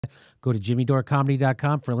Go to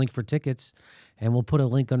jimmydorecomedy.com for a link for tickets, and we'll put a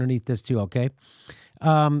link underneath this too, okay?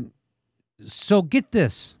 So get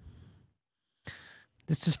this.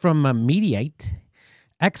 This is from Mediate.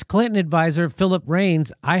 Ex-Clinton advisor Philip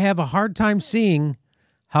Raines, I have a hard time seeing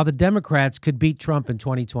how the Democrats could beat Trump in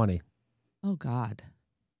 2020. Oh, God.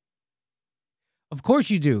 Of course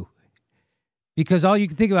you do. Because all you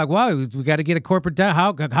can think about, wow, we got to get a corporate,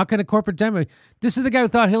 how can a corporate Democrat, this is the guy who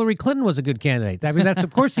thought Hillary Clinton was a good candidate. I mean, that's,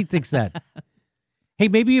 of course he thinks that. Hey,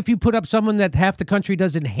 maybe if you put up someone that half the country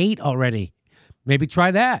doesn't hate already, maybe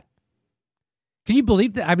try that. Can you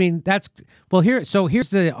believe that? I mean, that's, well, here's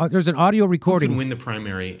the, there's an audio recording. Who can win the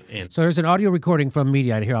primary? So there's an audio recording from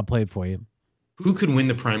Mediate. Here, I'll play it for you. Who could win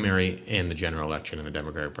the primary and the general election in the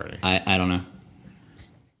Democratic Party? I don't know.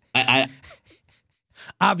 I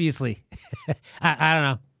Obviously. I don't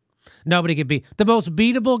know. Nobody could beat. The most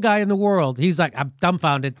beatable guy in the world. He's like, I'm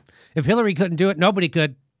dumbfounded. If Hillary couldn't do it, nobody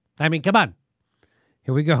could. I mean, come on.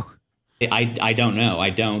 Here we go. I don't know. I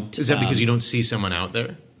don't. Is that because you don't see someone out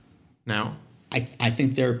there now? I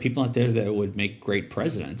think there are people out there that would make great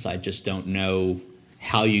presidents. I just don't know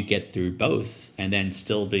how you get through both and then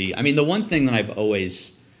still be. I mean, the one thing that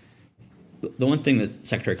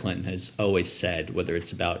Secretary Clinton has always said, whether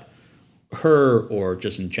it's about her or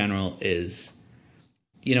just in general, is,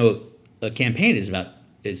 you know, a campaign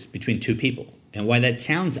is between two people. And why that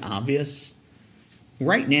sounds obvious,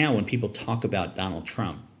 right now when people talk about Donald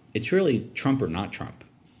Trump, it's really Trump or not Trump.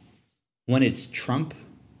 When it's Trump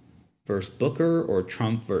versus Booker or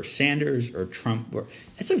Trump versus Sanders or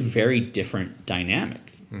that's a very different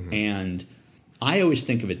dynamic. Mm-hmm. And I always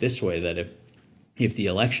think of it this way, that if the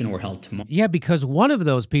election were held tomorrow. Yeah, because one of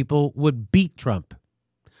those people would beat Trump.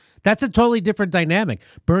 That's a totally different dynamic.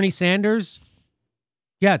 Bernie Sanders,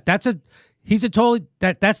 yeah, that's the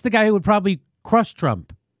guy who would probably crush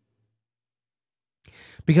Trump.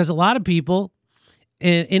 Because a lot of people,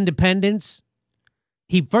 independents,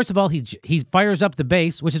 first of all, he fires up the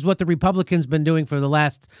base, which is what the Republicans been doing for the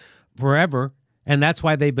last forever, and that's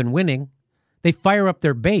why they've been winning. They fire up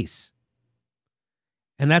their base.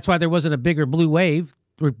 And that's why there wasn't a bigger blue wave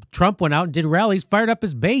where Trump went out and did rallies, fired up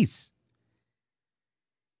his base.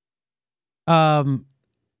 And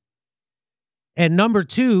number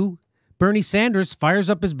two, Bernie Sanders fires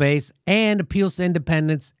up his base and appeals to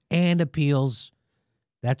independents and appeals.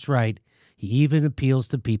 That's right. He even appeals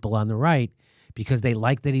to people on the right because they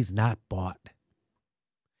like that he's not bought.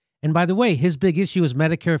 And by the way, his big issue is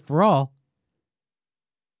Medicare for all.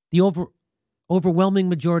 The overwhelming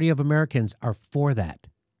majority of Americans are for that.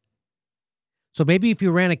 So maybe if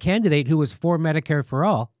you ran a candidate who was for Medicare for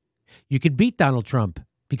all, you could beat Donald Trump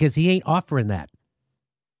because he ain't offering that.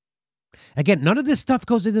 Again, none of this stuff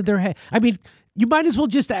goes into their head. I mean, you might as well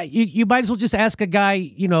just ask a guy,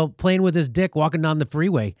 you know, playing with his dick walking down the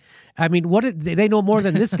freeway. I mean, they know more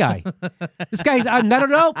than this guy. This guy's, I don't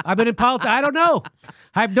know. I've been in politics. I don't know.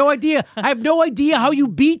 I have no idea. I have no idea how you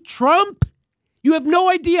beat Trump. You have no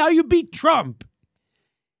idea how you beat Trump.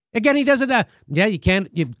 Again, he doesn't. You can't.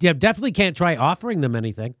 You definitely can't try offering them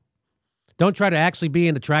anything. Don't try to actually be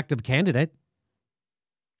an attractive candidate.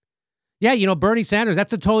 Yeah, you know, Bernie Sanders,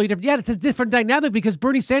 that's a totally different. Yeah, it's a different dynamic because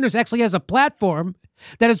Bernie Sanders actually has a platform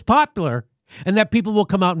that is popular and that people will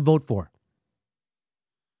come out and vote for.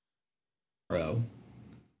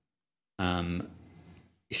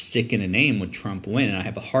 Stick in a name would Trump win, and I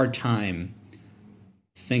have a hard time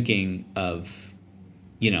thinking of,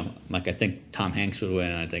 you know, like I think Tom Hanks would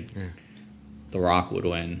win, and I think The Rock would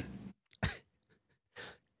win.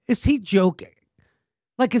 Is he joking?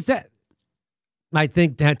 Like, is that? I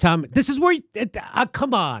think that Tom, this is where,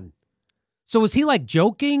 come on. So was he like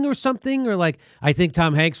joking or something? Or like, I think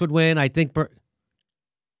Tom Hanks would win. I think, what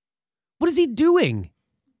is he doing?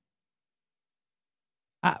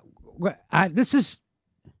 I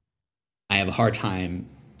have a hard time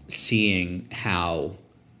seeing how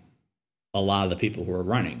a lot of the people who are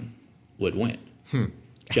running would win.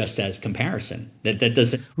 Just as comparison. That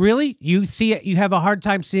doesn't really. You see it. You have a hard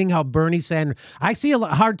time seeing how Bernie Sanders. I see a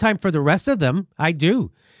hard time for the rest of them. I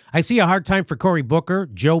do. I see a hard time for Cory Booker,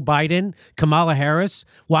 Joe Biden, Kamala Harris.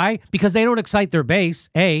 Why? Because they don't excite their base.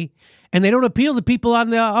 And they don't appeal to people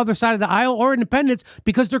on the other side of the aisle or independents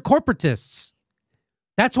because they're corporatists.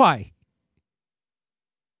 That's why.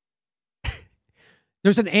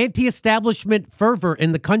 There's an anti-establishment fervor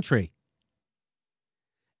in the country.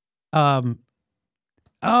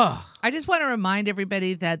 Oh, I just want to remind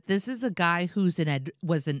everybody that this is a guy who's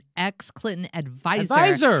was an ex-Clinton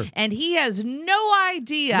advisor. And he has no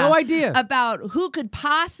idea about who could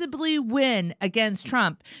possibly win against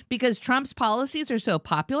Trump because Trump's policies are so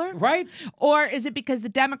popular. right. Or is it because the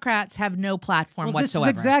Democrats have no platform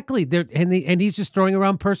whatsoever? This is exactly. And he's just throwing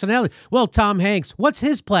around personality. Well, Tom Hanks, what's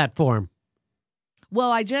his platform?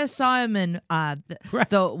 Well, I just saw him in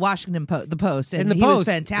the Washington Post, and In the he Post. was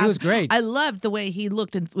fantastic. He was great. I loved the way he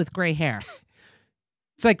looked with gray hair.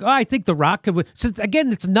 It's like, oh, I think The Rock could win. So again,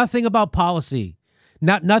 it's nothing about policy.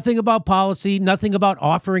 Nothing about policy, nothing about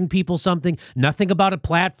offering people something, nothing about a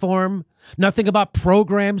platform, nothing about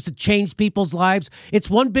programs to change people's lives. It's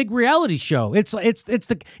one big reality show. It's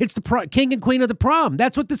the king and queen of the prom.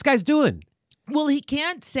 That's what this guy's doing. Well, he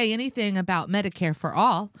can't say anything about Medicare for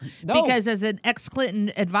all because as an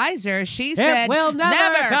ex-Clinton advisor, she said, will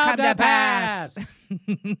never come to pass.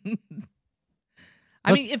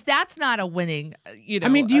 I mean, if that's not a winning, I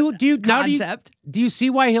mean, concept. Do you see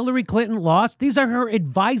why Hillary Clinton lost? These are her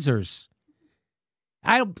advisors.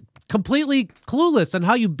 I'm completely clueless on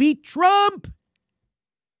how you beat Trump.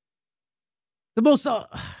 The most.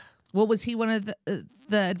 Well, was he one of the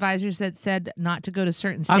advisors that said not to go to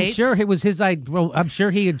certain states? I'm sure it was his. I'm sure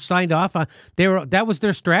he had signed off on. That was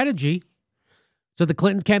their strategy. So the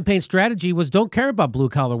Clinton campaign strategy was: don't care about blue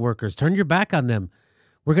collar workers. Turn your back on them.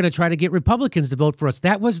 We're going to try to get Republicans to vote for us.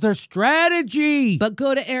 That was their strategy. But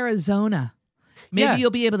go to Arizona. Maybe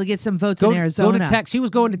you'll be able to get some votes in Arizona. She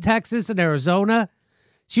was going to Texas and Arizona.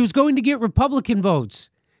 She was going to get Republican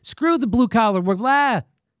votes. Screw the blue collar work. Blah.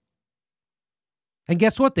 And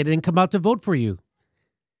guess what? They didn't come out to vote for you.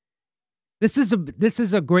 This is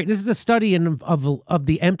a study of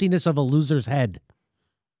the emptiness of a loser's head.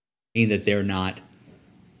 Mean that they're not.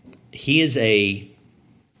 He's a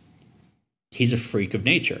freak of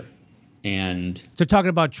nature, and they're talking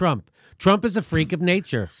about Trump. Trump is a freak of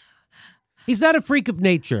nature. He's not a freak of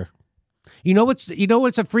nature. You know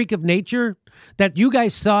what's a freak of nature? That you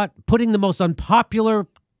guys thought putting the most unpopular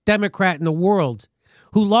Democrat in the world,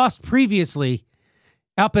 who lost previously,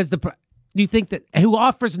 up as you think that who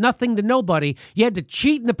offers nothing to nobody, you had to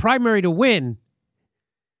cheat in the primary to win.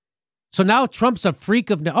 So now Trump's a freak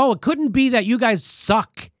of it couldn't be that you guys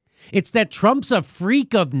suck. It's that Trump's a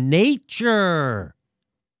freak of nature.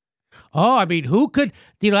 Oh, I mean, who could,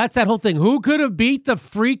 that's that whole thing. Who could have beat the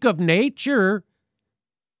freak of nature?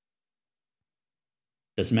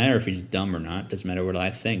 Doesn't matter if he's dumb or not. Doesn't matter what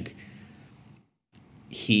I think.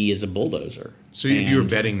 He is a bulldozer. So if you were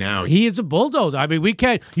betting now, he is a bulldozer. I mean,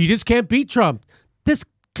 you just can't beat Trump.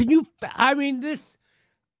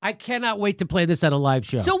 I cannot wait to play this at a live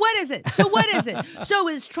show. So what is it? So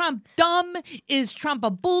is Trump dumb? Is Trump a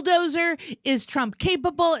bulldozer? Is Trump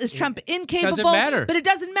capable? Is Trump incapable? Doesn't matter. But it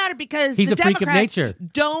doesn't matter because he's the a freak Democrats of nature.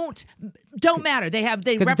 Don't matter. They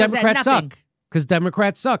represent Democrats nothing. Because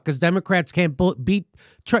Democrats suck. Because Democrats can't beat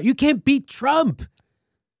Trump. You can't beat Trump.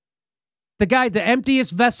 The guy, the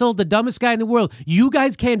emptiest vessel, the dumbest guy in the world. You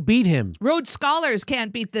guys can't beat him. Rhodes Scholars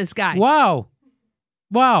can't beat this guy. Wow.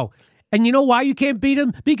 And you know why you can't beat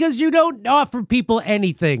him? Because you don't offer people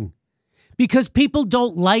anything. Because people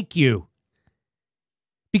don't like you.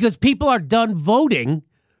 Because people are done voting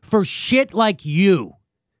for shit like you.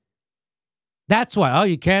 That's why. Oh,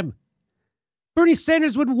 you can't. Bernie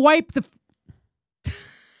Sanders would wipe the... I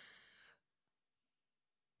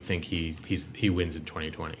think he wins in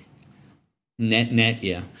 2020. Net,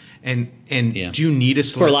 yeah. And yeah. Do you need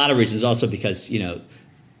for a lot of reasons? Also because,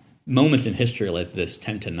 moments in history like this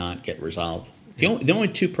tend to not get resolved. The only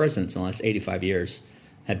two presidents in the last 85 years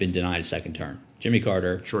have been denied a second term: Jimmy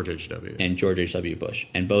Carter, George H.W. and George H.W. Bush,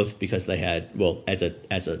 and both because they had, as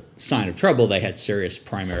a sign of trouble, they had serious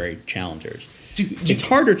primary challengers. It's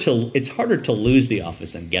harder to lose the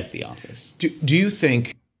office than get the office. Do you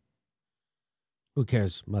think? Who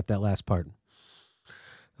cares about that last part?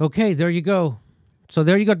 Okay, there you go. So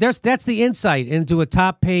there you go. That's the insight into a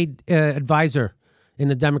top-paid advisor in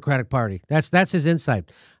the Democratic Party. That's his insight.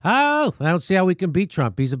 Oh, I don't see how we can beat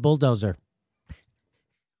Trump. He's a bulldozer.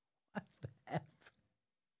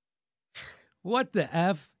 What the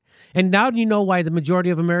F? And now you know why the majority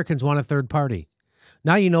of Americans want a third party.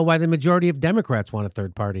 Now you know why the majority of Democrats want a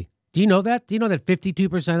third party. Do you know that? Do you know that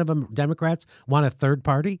 52% of Democrats want a third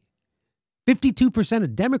party? 52%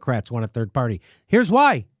 of Democrats want a third party. Here's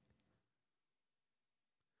why.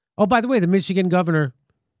 Oh, by the way, the Michigan governor,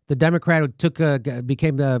 the Democrat who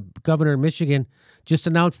became the governor of Michigan, just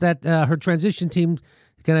announced that her transition team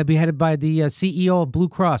is going to be headed by the CEO of Blue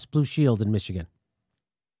Cross Blue Shield in Michigan.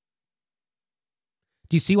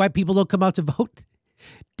 Do you see why people don't come out to vote?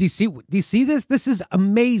 Do you see this? This is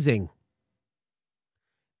amazing.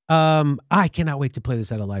 I cannot wait to play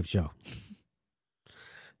this at a live show.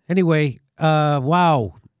 Anyway,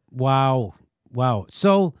 wow.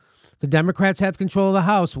 So the Democrats have control of the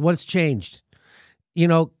House. What's changed? You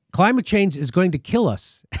know, climate change is going to kill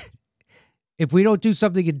us if we don't do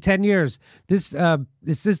something in 10 years. This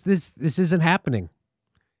isn't happening.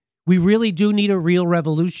 We really do need a real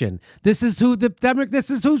revolution. This is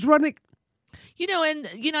who's running. You know,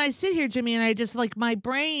 and, you know, I sit here, Jimmy, and I just, like, my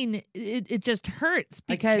brain, it just hurts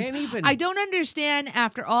because I don't understand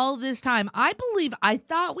after all this time. I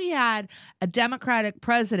thought we had a Democratic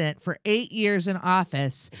president for 8 years in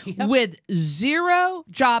office with zero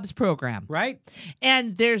jobs program. Right.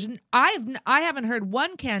 And I haven't heard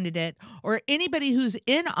one candidate or anybody who's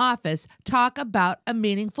in office talk about a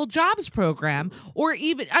meaningful jobs program or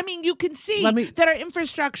even, I mean, you can see that our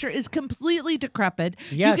infrastructure is completely decrepit.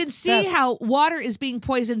 Yes, you can see how water is being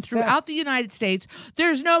poisoned throughout the United States.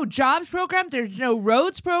 There's no jobs program. There's no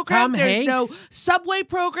roads program. There's no subway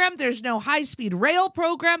program. There's no high-speed rail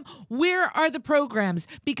program. Where are the programs?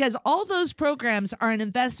 Because all those programs are an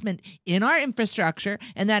investment in our infrastructure,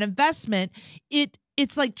 and that investment,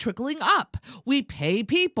 it's like trickling up. We pay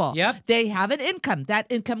people. Yep. They have an income. That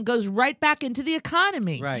income goes right back into the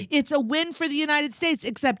economy. Right. It's a win for the United States,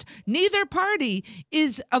 except neither party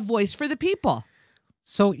is a voice for the people.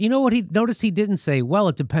 So, you know what he didn't say? Well,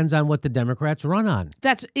 it depends on what the Democrats run on.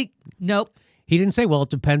 Nope. He didn't say, well, it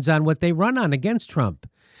depends on what they run on against Trump.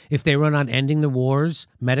 If they run on ending the wars,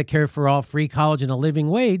 Medicare for all, free college, and a living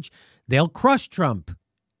wage, they'll crush Trump.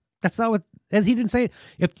 That's not what, as he didn't say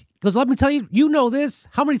it. Because let me tell you, you know this.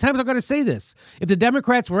 How many times I'm going to say this? If the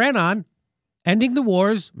Democrats ran on ending the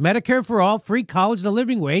wars, Medicare for all, free college, and a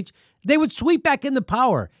living wage, they would sweep back into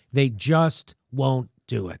power. They just won't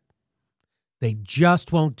do it. They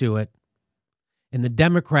just won't do it. And the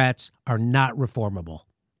Democrats are not reformable.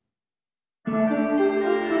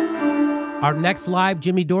 Our next live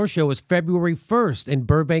Jimmy Dore show is February 1st in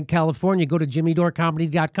Burbank, California. Go to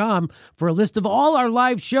jimmydorcomedy.com for a list of all our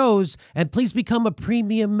live shows, and please become a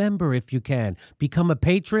premium member if you can. Become a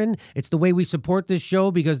patron. It's the way we support this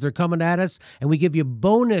show because they're coming at us, and we give you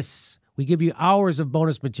bonus. We give you hours of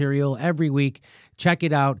bonus material every week. Check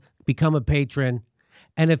it out. Become a patron.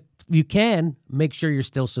 And if you can, make sure you're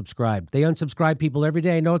still subscribed. They unsubscribe people every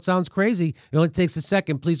day. I know it sounds crazy. It only takes a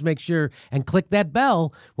second. Please make sure and click that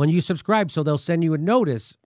bell when you subscribe so they'll send you a notice